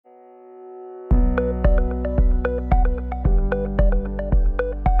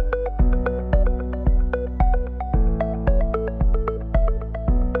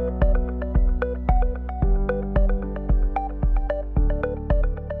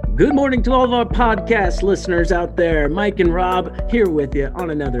Good morning to all of our podcast listeners out there. Mike and Rob here with you on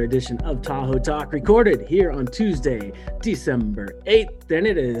another edition of Tahoe Talk, recorded here on Tuesday, December 8th. And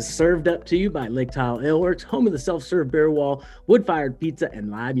it is served up to you by Lake Tahoe Ale Works, home of the self-serve beer wall, wood-fired pizza, and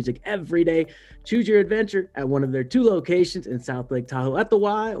live music every day. Choose your adventure at one of their two locations in South Lake Tahoe at the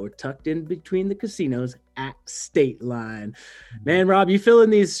Y or tucked in between the casinos at State Line. Man, Rob, you feeling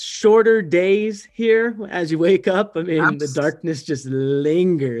these shorter days here as you wake up? I mean, the darkness just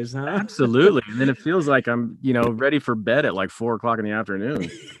lingers, huh? Absolutely. And then it feels like I'm, ready for bed at like 4:00 in the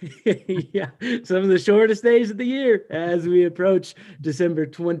afternoon. Yeah, some of the shortest days of the year as we approach December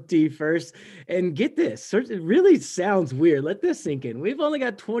 21st. And get this, it really sounds weird. Let this sink in. We've only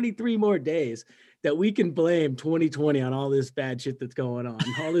got 23 more days that we can blame 2020 on all this bad shit that's going on,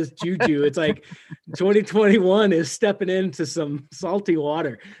 all this juju. It's like 2021 is stepping into some salty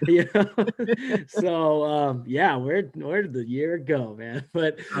water, So, where did the year go, man?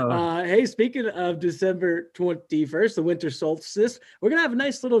 But hey, speaking of December 21st, the winter solstice, we're going to have a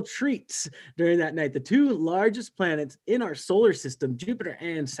nice little treats during that night. The two largest planets in our solar system, Jupiter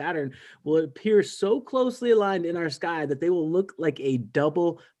and Saturn, will appear so closely aligned in our sky that they will look like a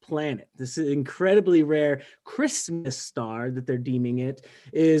double planet. This is incredibly rare Christmas star that they're deeming it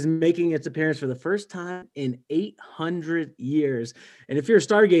is making its appearance for the first time in 800 years. And if you're a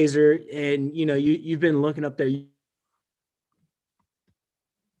stargazer and you've been looking up there, this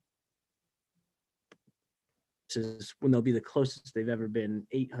is when they'll be the closest they've ever been,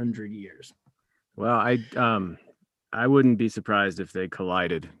 800 years. Well, I wouldn't be surprised if they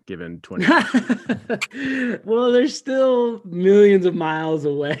collided given 20. Well, they're still millions of miles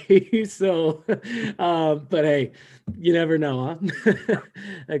away. So, but hey, you never know, huh?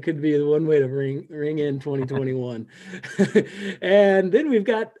 That could be the one way to ring in 2021. And then we've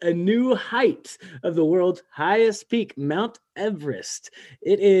got a new height of the world's highest peak, Mount Everest.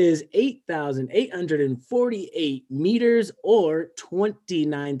 It is 8,848 meters or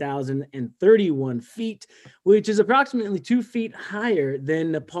 29,031 feet, which is approximately 2 feet higher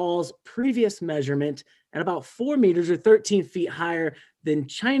than Nepal's previous measurement and about 4 meters or 13 feet higher than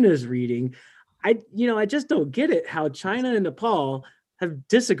China's reading. I just don't get it how China and Nepal have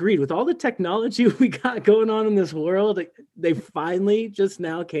disagreed with all the technology we got going on in this world. They finally just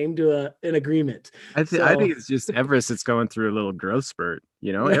now came to an agreement. I think it's just Everest. It's going through a little growth spurt.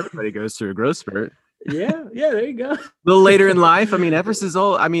 Everybody goes through a growth spurt. Yeah, there you go. A little later in life. I mean, Everest is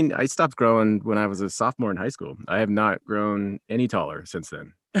old. I mean, I stopped growing when I was a sophomore in high school. I have not grown any taller since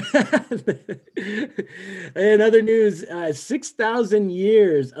then. In other news, 6,000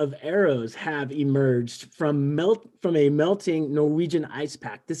 years of arrows have emerged from a melting Norwegian ice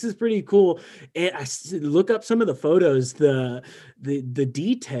pack. This is pretty cool. And I look up some of the photos. The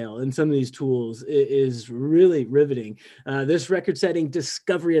detail in some of these tools is really riveting. This record-setting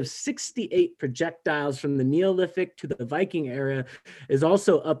discovery of 68 projectiles from the Neolithic to the Viking era is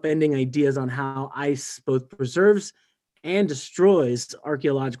also upending ideas on how ice both preserves and destroys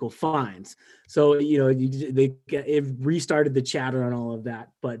archaeological finds. So, it restarted the chatter on all of that,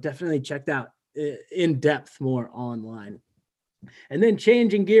 but definitely checked out in depth more online. And then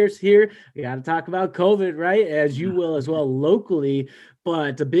changing gears here, we got to talk about COVID, right? As you will as well locally.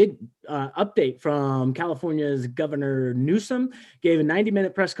 But a big update from California's Governor Newsom gave a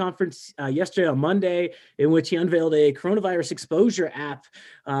 90-minute press conference yesterday on Monday in which he unveiled a coronavirus exposure app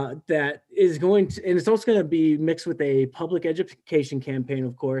that is going to, and it's also going to be mixed with a public education campaign,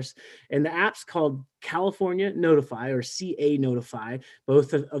 of course. And the app's called California Notify, or CA Notify,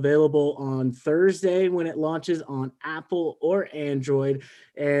 both available on Thursday when it launches on Apple or Android.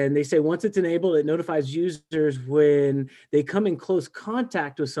 And they say once it's enabled, it notifies users when they come in close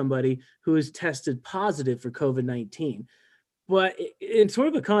contact with somebody who is tested positive for COVID-19. But in sort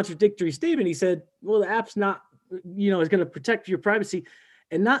of a contradictory statement, he said, well, the app's not, is going to protect your privacy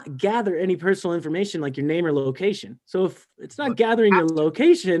and not gather any personal information like your name or location. So if it's not gathering your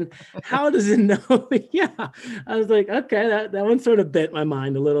location, how does it know? Yeah, I was like, okay, that one sort of bent my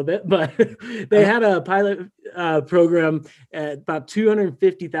mind a little bit, but they had a pilot program at about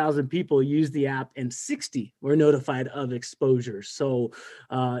 250,000 people used the app and 60 were notified of exposure. So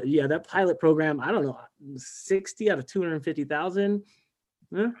that pilot program, I don't know, 60 out of 250,000.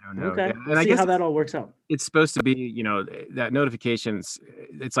 I don't know. Okay. Yeah. We'll see how that all works out. It's supposed to be, that notifications,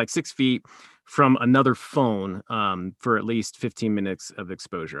 it's like 6 feet from another phone for at least 15 minutes of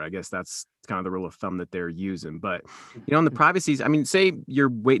exposure. I guess that's kind of the rule of thumb that they're using. But, on the privacies, I mean, say you're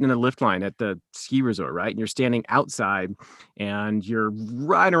waiting in a lift line at the ski resort, right? And you're standing outside and you're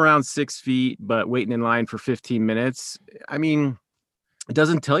right around 6 feet, but waiting in line for 15 minutes. I mean, it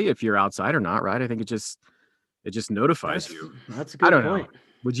doesn't tell you if you're outside or not, right? I think it just notifies you. That's a good point.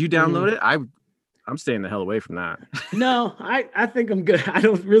 Would you Mhm. download it? I'm staying the hell away from that. No, I think I'm good. I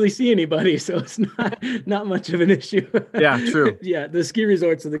don't really see anybody, so it's not much of an issue. Yeah, true. Yeah, the ski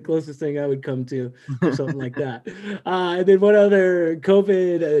resorts are the closest thing I would come to for something like that. And then one other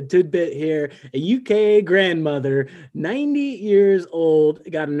COVID tidbit here: a UK grandmother, 90 years old,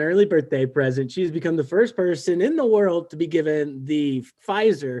 got an early birthday present. She has become the first person in the world to be given the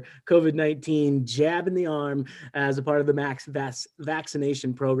Pfizer COVID-19 jab in the arm as a part of the max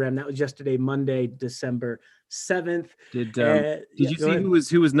vaccination program. That was yesterday, Monday, December 7th. Did Yeah, you go see ahead.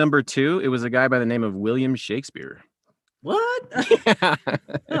 who was number two? It was a guy by the name of William Shakespeare. What? Yeah.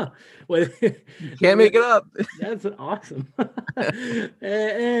 Huh. Well, You can't make it up. that's awesome.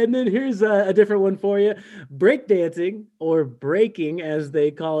 And then here's a different one for you. Breakdancing, or breaking as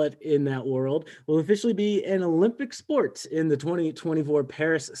they call it in that world, will officially be an Olympic sport in the 2024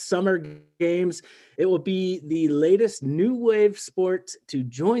 Paris Summer Games. It will be the latest new wave sport to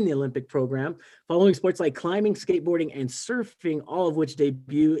join the Olympic program, following sports like climbing, skateboarding, and surfing, all of which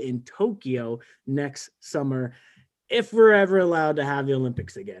debut in Tokyo next summer, if we're ever allowed to have the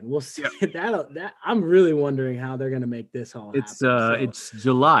Olympics again. We'll see. Yep. That I'm really wondering how they're going to make this all happen. So, It's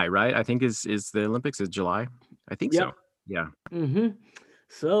July, right? I think is the Olympics is July. I think so. yep. Yeah. Mm-hmm.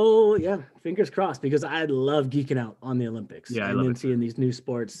 So yeah, fingers crossed, because I love geeking out on the Olympics Yeah, I and love then it too. seeing these new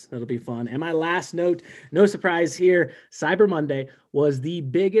sports. That'll be fun. And my last note, no surprise here, Cyber Monday was the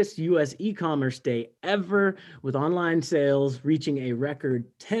biggest US e-commerce day ever, with online sales reaching a record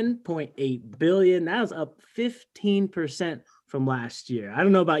 10.8 billion. That was up 15% from last year. I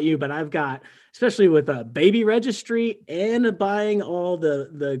don't know about you, but I've got, especially with a baby registry and buying all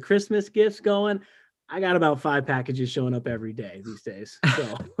the Christmas gifts going, I got about 5 packages showing up every day these days.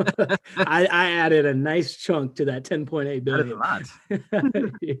 So I added a nice chunk to that 10.8 That is a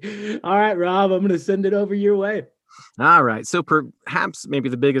billion. lot. All right, Rob, I'm going to send it over your way. All right. So perhaps maybe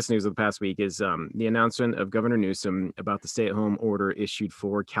the biggest news of the past week is the announcement of Governor Newsom about the stay-at-home order issued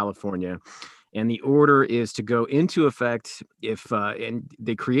for California. And the order is to go into effect if and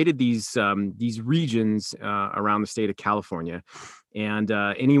they created these regions around the state of California. And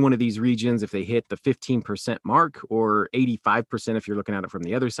any one of these regions, if they hit the 15% mark, or 85% if you're looking at it from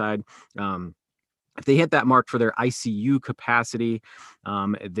the other side, if they hit that mark for their ICU capacity,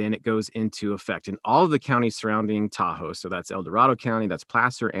 then it goes into effect. And all of the counties surrounding Tahoe, so that's El Dorado County, that's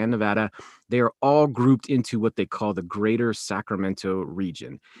Placer and Nevada, they are all grouped into what they call the Greater Sacramento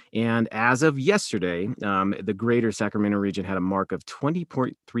region. And as of yesterday, the Greater Sacramento region had a mark of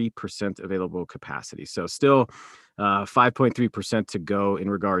 20.3% available capacity. So still 5.3% to go in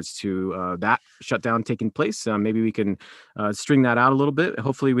regards to that shutdown taking place. Maybe we can string that out a little bit.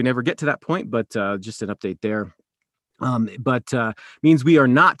 Hopefully we never get to that point, but just an update there. But means we are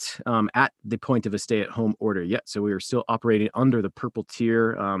not at the point of a stay-at-home order yet. So we are still operating under the purple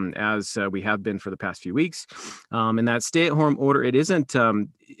tier, as we have been for the past few weeks. And that stay-at-home order, it isn't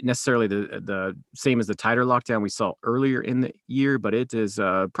necessarily the same as the tighter lockdown we saw earlier in the year, but it is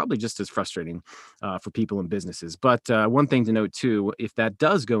probably just as frustrating for people and businesses. But one thing to note too, if that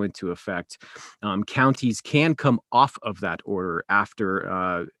does go into effect, counties can come off of that order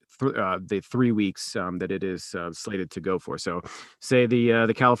after the 3 weeks that it is slated to go for. So, say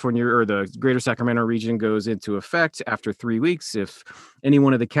the California or the Greater Sacramento region goes into effect after 3 weeks. If any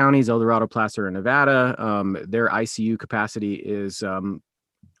one of the counties, El Dorado, Placer, and Nevada, their ICU capacity is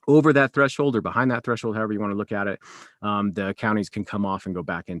over that threshold or behind that threshold, however you want to look at it, the counties can come off and go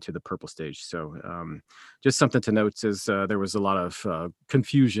back into the purple stage. So just something to note is there was a lot of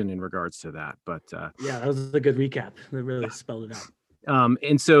confusion in regards to that. But Yeah, that was a good recap. That really spelled it out.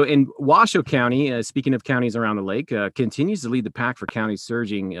 and so in Washoe County, speaking of counties around the lake, continues to lead the pack for counties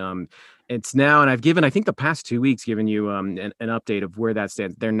surging. It's now, and I've given, I think the past 2 weeks, given you an update of where that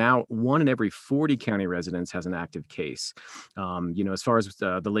stands. They're now 1 in every 40 county residents has an active case. As far as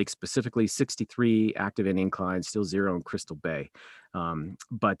the lake specifically, 63 active in Incline, still 0 in Crystal Bay.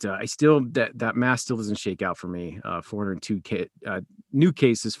 But I still, that math still doesn't shake out for me. 402 new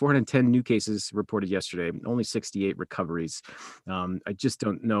cases, 410 new cases reported yesterday, only 68 recoveries. I just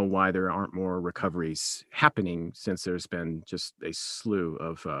don't know why there aren't more recoveries happening, since there's been just a slew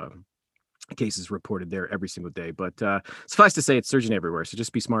of cases reported there every single day. But suffice to say, it's surging everywhere. So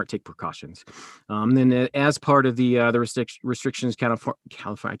just be smart, take precautions. Then as part of the restrictions, California,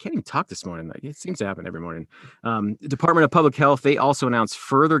 I can't even talk this morning. It seems to happen every morning. The Department of Public Health, they also announced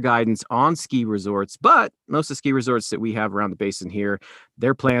further guidance on ski resorts, but most of the ski resorts that we have around the basin here,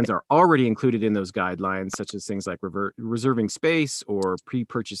 their plans are already included in those guidelines, such as things like reserving space or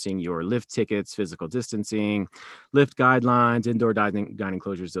pre-purchasing your lift tickets, physical distancing, lift guidelines, indoor dining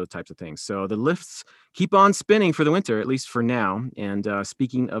closures, those types of things. So So the lifts keep on spinning for the winter, at least for now. And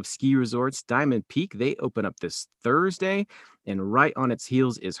speaking of ski resorts, Diamond Peak, they open up this Thursday, and right on its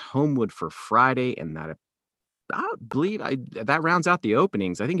heels is Homewood for Friday. And that I believe that rounds out the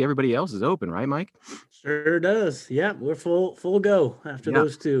openings. I think everybody else is open, right, Mike? Sure does. Yeah, we're full go after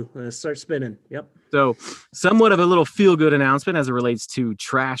those two. Start spinning. Yep. So somewhat of a little feel-good announcement as it relates to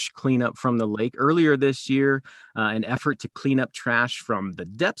trash cleanup from the lake. Earlier this year, an effort to clean up trash from the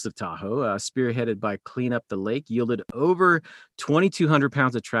depths of Tahoe, spearheaded by Clean Up the Lake, yielded over 2,200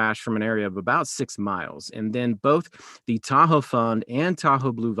 pounds of trash from an area of about 6 miles. And then both the Tahoe Fund and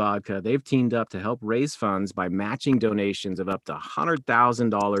Tahoe Blue Vodka, they've teamed up to help raise funds by matching donations of up to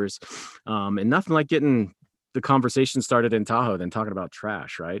 $100,000. And nothing like getting the conversation started in Tahoe than talking about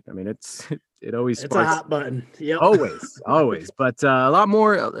trash, right? I mean, it always sparks. It's a hot button. Yep. Always. But a lot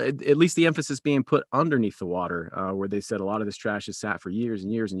more, at least the emphasis being put underneath the water, where they said a lot of this trash is sat for years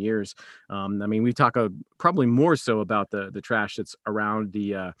and years and years. I mean, we talk probably more so about the trash that's around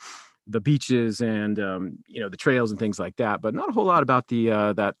the beaches and the trails and things like that, but not a whole lot about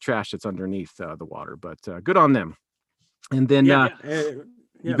the that trash that's underneath the water. But good on them. And then yeah,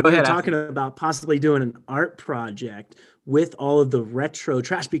 go ahead. Talking about possibly doing an art project with all of the retro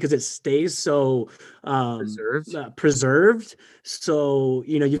trash because it stays so preserved. So,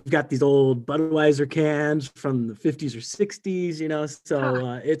 you've got these old Budweiser cans from the 50s or 60s,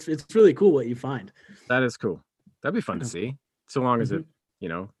 so it's really cool what you find. That is cool. That'd be fun to see, so long as it,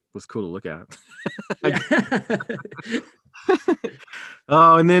 was cool to look at.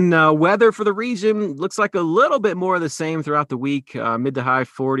 Oh, and then weather for the region looks like a little bit more of the same throughout the week. Mid to high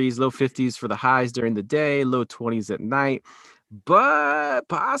 40s, low 50s for the highs during the day, low 20s at night. But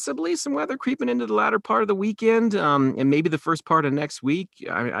possibly some weather creeping into the latter part of the weekend, and maybe the first part of next week.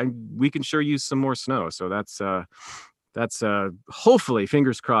 We can sure use some more snow. So that's hopefully,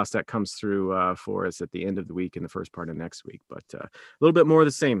 fingers crossed, that comes through for us at the end of the week and the first part of next week. But a little bit more of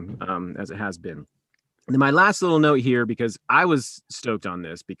the same as it has been. And then my last little note here, because I was stoked on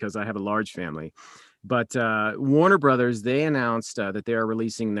this because I have a large family, but Warner Brothers, they announced that they are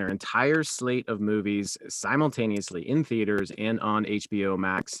releasing their entire slate of movies simultaneously in theaters and on HBO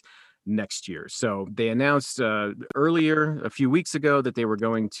Max next year. So they announced earlier, a few weeks ago, that they were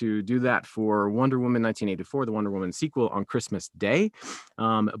going to do that for Wonder Woman 1984, the Wonder Woman sequel, on Christmas Day.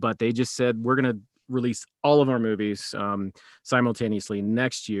 But they just said, we're going to release all of our movies simultaneously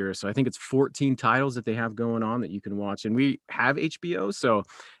next year. So I think it's 14 titles that they have going on that you can watch. And we have HBO, so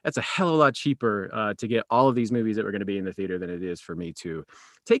that's a hell of a lot cheaper to get all of these movies that were going to be in the theater than it is for me to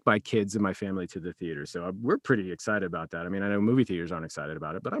take my kids and my family to the theater. So we're pretty excited about that. I mean, I know movie theaters aren't excited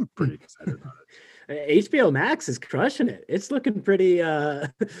about it, but I'm pretty excited about it. HBO Max is crushing it. It's looking pretty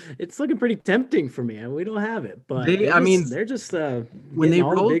tempting for me. And we don't have it, but they're just when they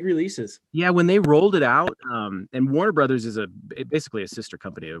rolled the big releases. Yeah, when they rolled it out, and Warner Brothers is basically a sister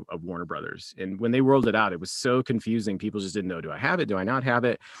company of Warner Brothers. And when they rolled it out, it was so confusing. People just didn't know, do I have it? Do I not have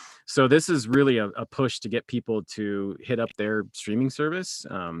it? So this is really a push to get people to hit up their streaming service.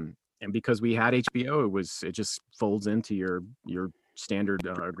 And because we had HBO, it just folds into your standard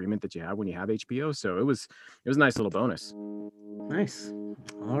agreement that you have when you have HBO. So it was a nice little bonus. Nice.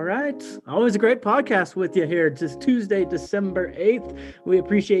 All right. Always a great podcast with you here. Just Tuesday, December 8th. We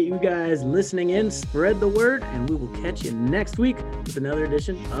appreciate you guys listening in. Spread the word, and we will catch you next week with another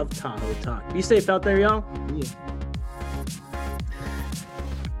edition of Tahoe Talk. Be safe out there, y'all. Yeah.